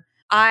there.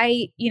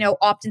 I,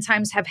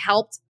 oftentimes have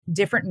helped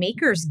different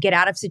makers get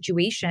out of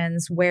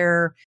situations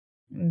where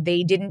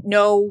they didn't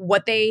know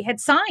what they had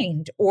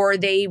signed or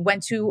they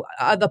went to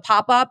the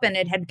pop-up and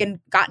it had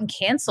gotten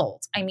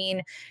canceled. I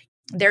mean,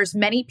 there's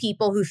many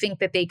people who think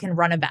that they can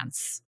run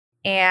events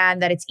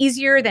and that it's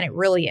easier than it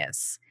really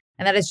is.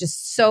 And that is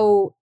just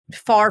so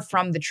far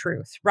from the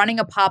truth. Running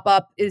a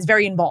pop-up is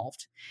very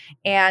involved.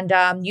 And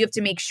you have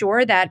to make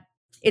sure that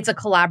it's a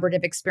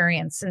collaborative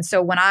experience. And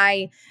so when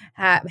I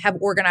have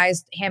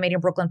organized Handmade in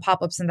Brooklyn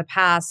pop-ups in the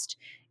past,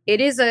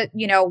 it is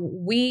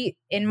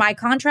in my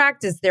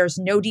contract is there's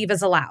no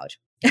divas allowed.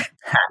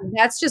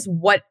 That's just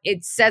what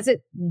it says.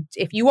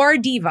 If you are a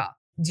diva,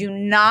 do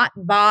not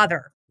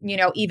bother,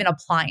 even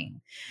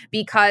applying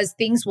because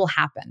things will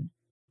happen.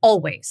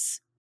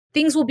 Always.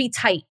 Things will be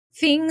tight.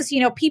 Things,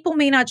 people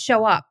may not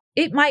show up.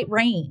 It might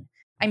rain.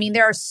 I mean,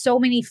 there are so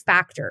many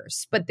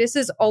factors, but this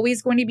is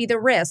always going to be the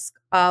risk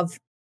of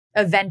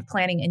event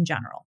planning in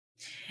general.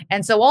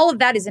 And so all of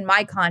that is in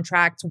my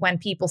contract when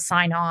people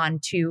sign on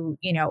to,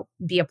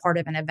 be a part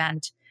of an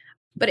event.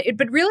 But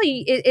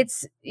really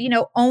it's,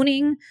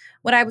 owning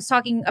what I was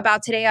talking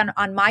about today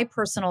on my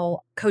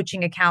personal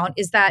coaching account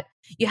is that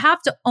you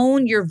have to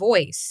own your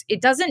voice.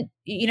 It doesn't,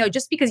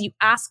 just because you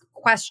ask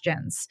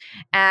questions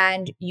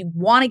and you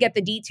want to get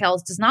the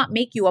details does not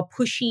make you a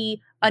pushy,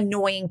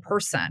 annoying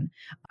person.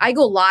 I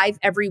go live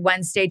every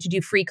Wednesday to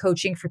do free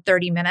coaching for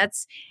 30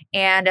 minutes.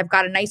 And I've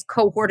got a nice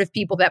cohort of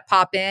people that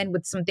pop in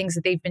with some things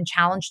that they've been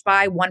challenged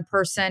by. One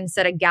person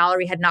said a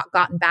gallery had not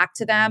gotten back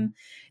to them.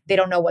 They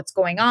don't know what's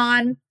going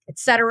on,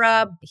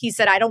 etc. He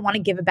said, I don't want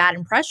to give a bad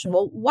impression.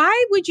 Well,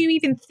 why would you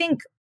even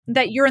think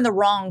that you're in the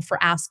wrong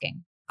for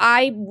asking?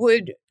 I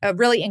would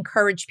really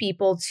encourage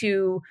people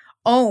to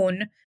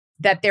own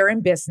that they're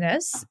in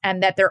business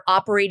and that they're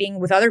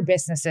operating with other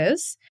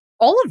businesses.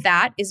 All of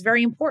that is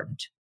very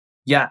important.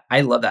 Yeah,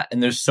 I love that.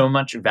 And there's so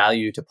much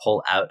value to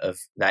pull out of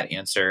that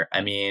answer.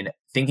 I mean,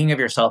 thinking of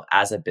yourself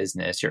as a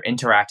business, you're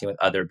interacting with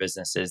other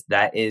businesses.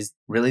 That is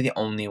really the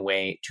only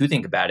way to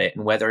think about it.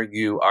 And whether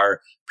you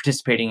are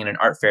participating in an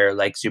art fair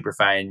like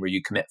Superfine, where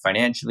you commit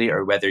financially,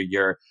 or whether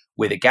you're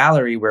with a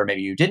gallery where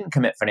maybe you didn't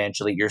commit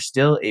financially, you're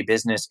still a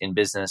business in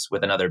business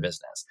with another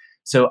business.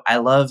 So I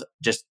love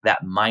just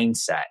that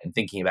mindset and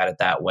thinking about it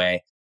that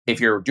way. If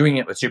you're doing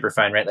it with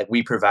Superfine, right? Like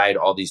we provide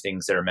all these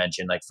things that are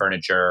mentioned, like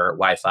furniture,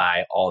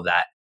 Wi-Fi, all of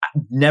that.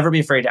 Never be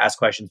afraid to ask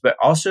questions, but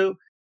also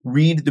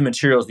read the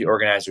materials the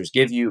organizers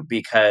give you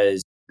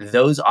because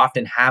those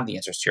often have the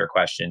answers to your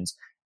questions.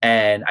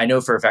 And I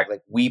know for a fact,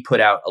 like we put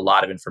out a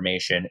lot of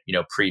information,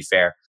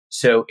 pre-fair.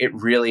 So it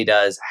really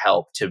does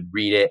help to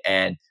read it.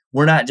 And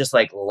we're not just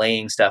like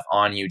laying stuff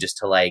on you just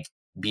to like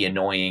be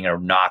annoying or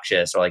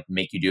obnoxious or like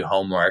make you do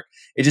homework.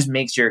 It just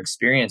makes your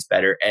experience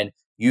better. And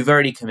you've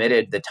already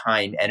committed the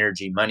time,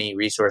 energy, money,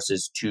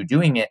 resources to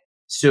doing it.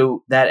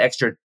 So that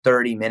extra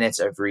 30 minutes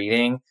of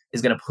reading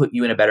is going to put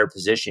you in a better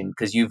position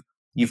because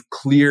you've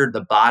cleared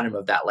the bottom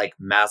of that like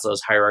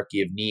Maslow's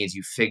hierarchy of needs.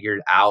 You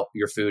figured out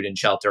your food and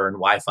shelter and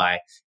Wi-Fi.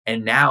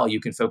 And now you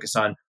can focus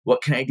on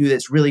what can I do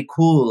that's really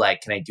cool?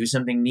 Like, can I do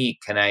something neat?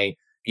 Can I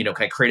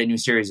create a new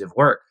series of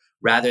work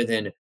rather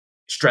than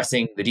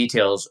stressing the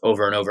details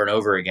over and over and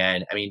over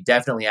again? I mean,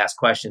 definitely ask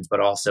questions, but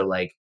also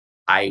like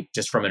I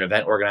just from an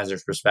event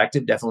organizer's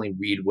perspective, definitely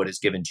read what is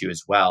given to you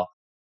as well.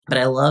 But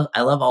I love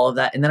all of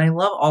that. And then I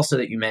love also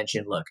that you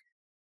mentioned, look,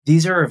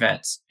 these are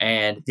events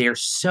and they're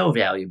so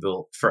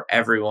valuable for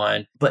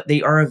everyone, but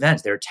they are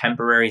events. They're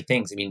temporary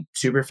things. I mean,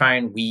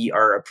 Superfine, we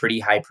are a pretty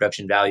high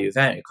production value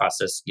event. It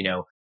costs us,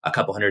 a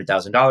couple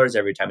 $100,000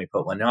 every time we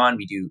put one on.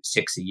 We do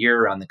 6 a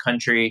year around the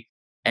country.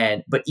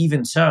 But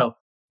even so,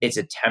 it's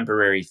a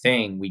temporary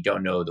thing. We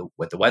don't know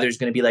what the weather's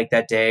going to be like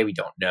that day. We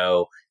don't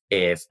know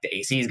if the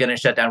AC is going to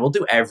shut down. We'll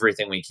do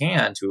everything we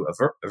can to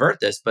avert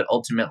this, but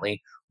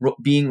ultimately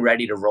being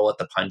ready to roll at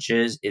the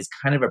punches is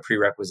kind of a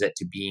prerequisite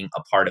to being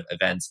a part of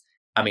events.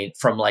 I mean,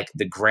 from like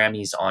the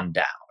Grammys on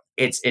down,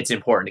 it's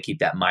important to keep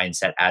that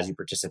mindset as you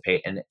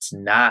participate. And it's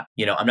not,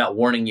 I'm not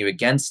warning you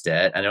against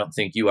it. I don't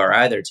think you are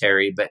either,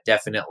 Terri, but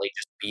definitely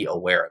just be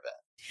aware of it.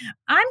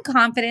 I'm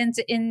confident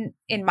in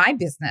my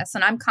business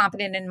and I'm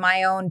confident in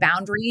my own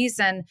boundaries.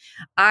 And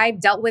I've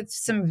dealt with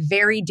some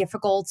very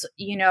difficult,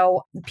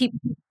 people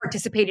who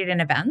participated in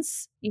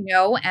events,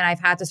 and I've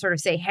had to sort of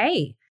say,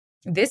 hey,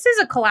 this is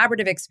a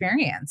collaborative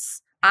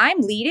experience. I'm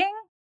leading.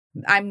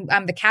 I'm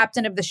the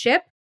captain of the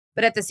ship.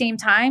 But at the same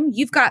time,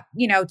 you've got,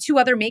 2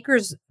 other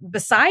makers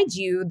besides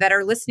you that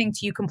are listening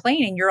to you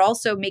complain, and you're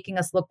also making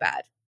us look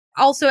bad.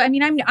 Also, I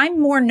mean, I'm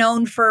more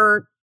known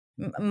for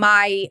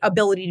my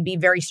ability to be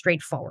very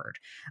straightforward.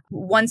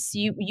 Once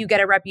you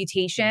get a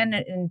reputation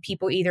and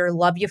people either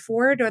love you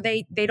for it or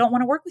they don't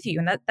want to work with you.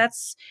 And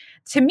that's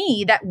to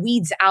me, that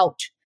weeds out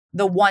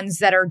the ones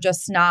that are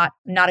just not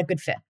a good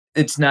fit.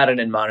 It's not an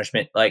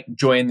admonishment, like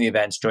join the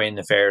events, join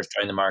the fairs,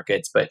 join the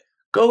markets, but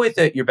go with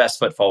your best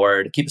foot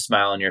forward, keep a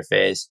smile on your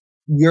face.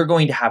 You're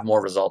going to have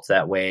more results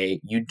that way.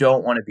 You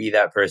don't want to be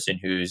that person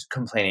who's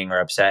complaining or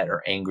upset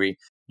or angry.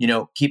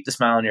 Keep the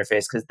smile on your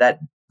face because that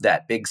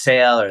big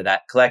sale or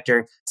that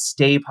collector,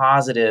 stay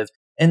positive.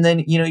 And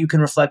then, you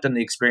can reflect on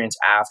the experience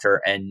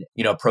after and,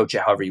 approach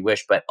it however you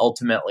wish. But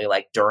ultimately,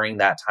 like during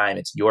that time,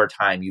 it's your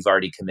time. You've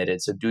already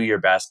committed. So do your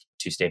best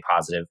to stay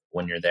positive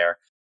when you're there.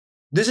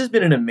 This has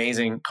been an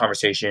amazing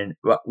conversation.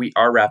 We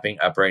are wrapping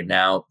up right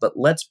now, but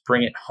let's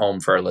bring it home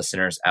for our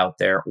listeners out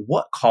there.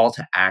 What call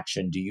to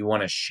action do you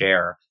want to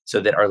share so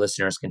that our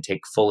listeners can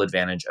take full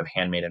advantage of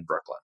Handmade in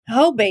Brooklyn?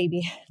 Oh,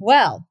 baby.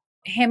 Well,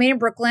 Handmade in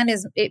Brooklyn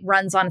it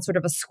runs on sort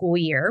of a school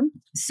year.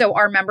 So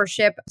our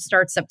membership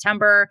starts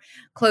September,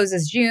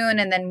 closes June,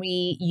 and then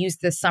we use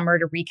this summer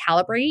to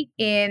recalibrate.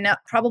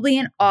 Probably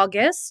in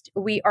August,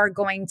 we are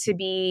going to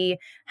be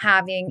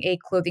having a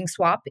clothing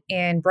swap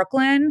in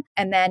Brooklyn.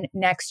 And then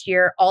next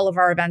year, all of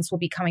our events will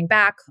be coming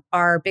back.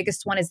 Our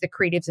biggest one is the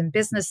Creatives in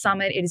Business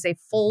Summit. It is a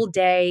full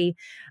day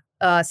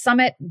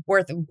summit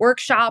worth of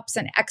workshops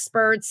and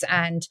experts.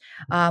 And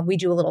we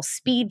do a little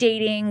speed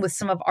dating with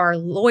some of our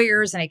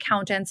lawyers and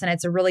accountants. And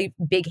it's a really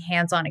big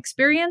hands-on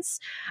experience.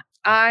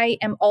 I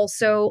am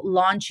also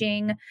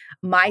launching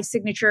my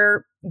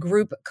signature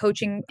group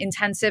coaching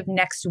intensive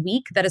next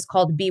week that is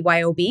called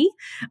BYOB,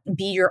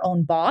 Be Your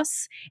Own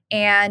Boss.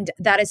 And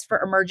that is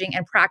for emerging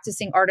and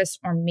practicing artists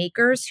or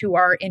makers who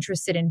are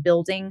interested in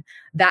building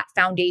that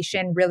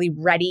foundation, really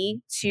ready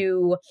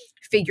to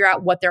figure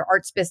out what their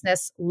arts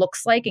business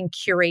looks like and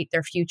curate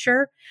their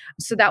future.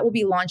 So that will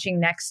be launching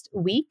next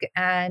week.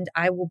 And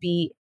I will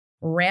be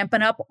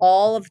ramping up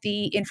all of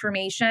the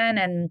information,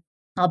 and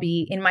I'll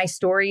be in my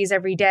stories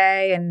every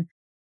day and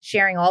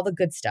sharing all the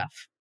good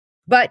stuff.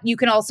 But you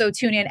can also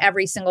tune in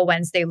every single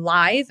Wednesday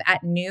live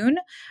at noon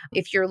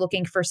if you're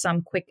looking for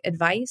some quick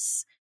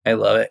advice. I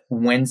love it.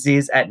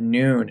 Wednesdays at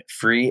noon,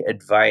 free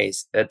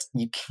advice.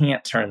 You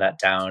can't turn that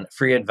down.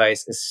 Free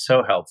advice is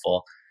so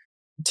helpful.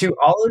 To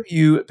all of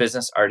you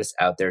business artists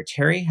out there,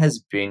 Terri has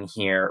been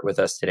here with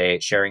us today,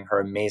 sharing her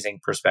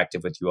amazing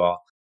perspective with you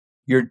all.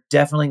 You're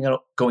definitely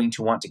going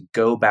to want to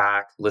go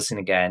back, listen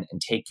again,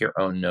 and take your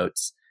own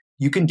notes.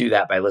 You can do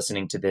that by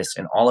listening to this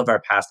and all of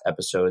our past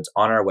episodes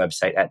on our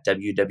website at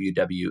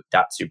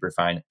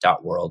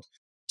www.superfine.world.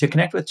 To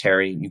connect with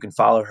Terri, you can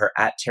follow her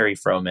at Terri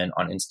Frohman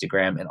on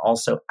Instagram and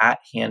also at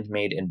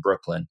Handmade in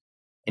Brooklyn.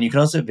 And you can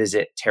also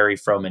visit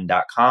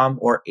terrifrohman.com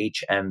or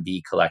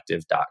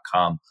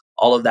hmbcollective.com.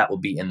 All of that will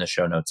be in the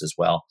show notes as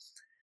well.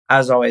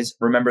 As always,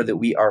 remember that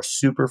we are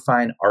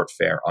Superfine Art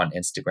Fair on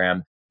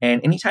Instagram.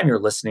 And anytime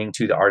you're listening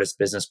to the Artist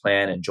Business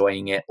Plan,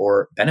 enjoying it,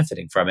 or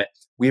benefiting from it,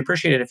 we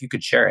appreciate it if you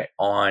could share it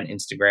on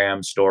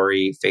Instagram,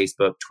 Story,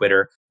 Facebook,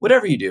 Twitter.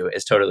 Whatever you do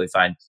is totally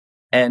fine.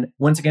 And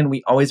once again,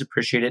 we always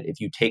appreciate it if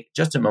you take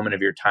just a moment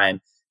of your time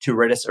to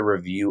write us a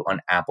review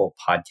on Apple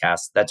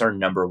Podcasts. That's our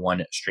number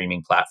one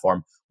streaming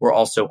platform. We're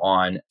also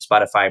on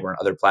Spotify, we're on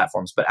other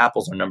platforms, but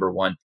Apple's our number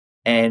one.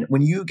 And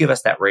when you give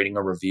us that rating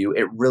or review,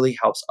 it really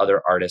helps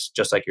other artists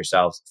just like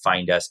yourselves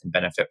find us and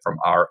benefit from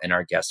our and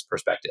our guests'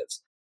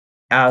 perspectives.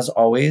 As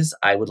always,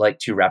 I would like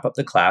to wrap up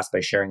the class by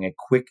sharing a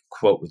quick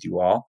quote with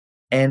you all.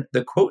 And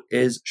the quote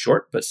is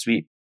short but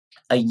sweet.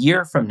 A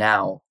year from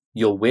now,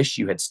 you'll wish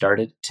you had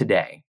started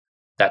today.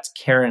 That's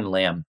Karen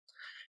Lamb.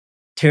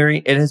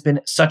 Terri, it has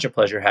been such a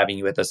pleasure having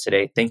you with us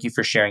today. Thank you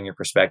for sharing your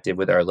perspective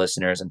with our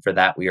listeners. And for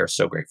that, we are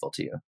so grateful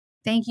to you.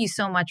 Thank you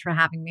so much for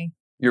having me.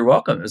 You're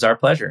welcome. It was our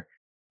pleasure.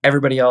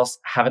 Everybody else,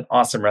 have an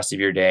awesome rest of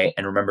your day.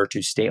 And remember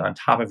to stay on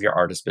top of your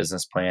artist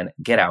business plan,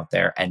 get out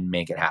there and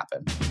make it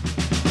happen.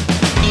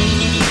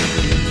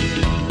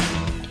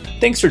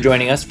 Thanks for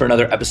joining us for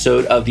another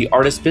episode of The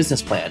Artist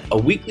Business Plan, a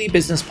weekly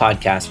business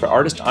podcast for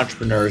artist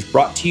entrepreneurs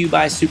brought to you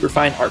by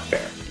Superfine Art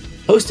Fair.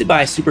 Hosted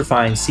by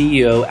Superfine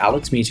CEO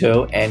Alex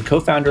Mito and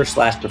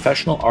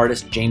co-founder/professional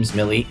artist James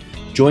Milley,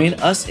 join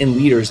us and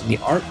leaders in the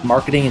art,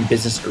 marketing, and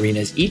business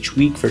arenas each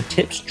week for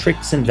tips,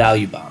 tricks, and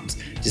value bombs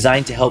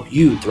designed to help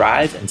you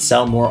thrive and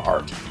sell more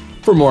art.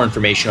 For more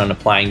information on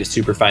applying to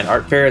Superfine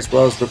Art Fair, as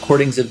well as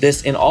recordings of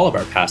this and all of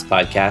our past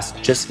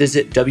podcasts, just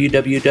visit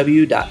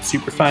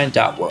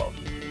www.superfine.world.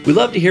 We'd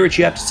love to hear what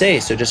you have to say,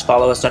 so just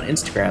follow us on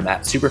Instagram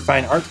at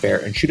Superfine Art Fair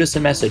and shoot us a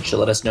message to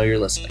let us know you're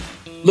listening.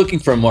 Looking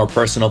for a more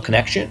personal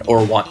connection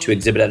or want to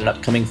exhibit at an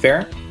upcoming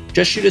fair?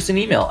 Just shoot us an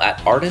email at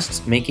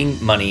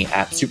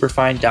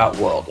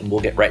artistsmakingmoney@superfine.world and we'll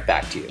get right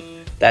back to you.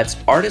 That's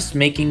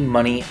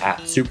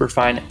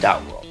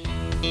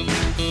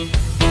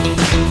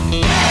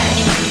artistsmakingmoney@superfine.world.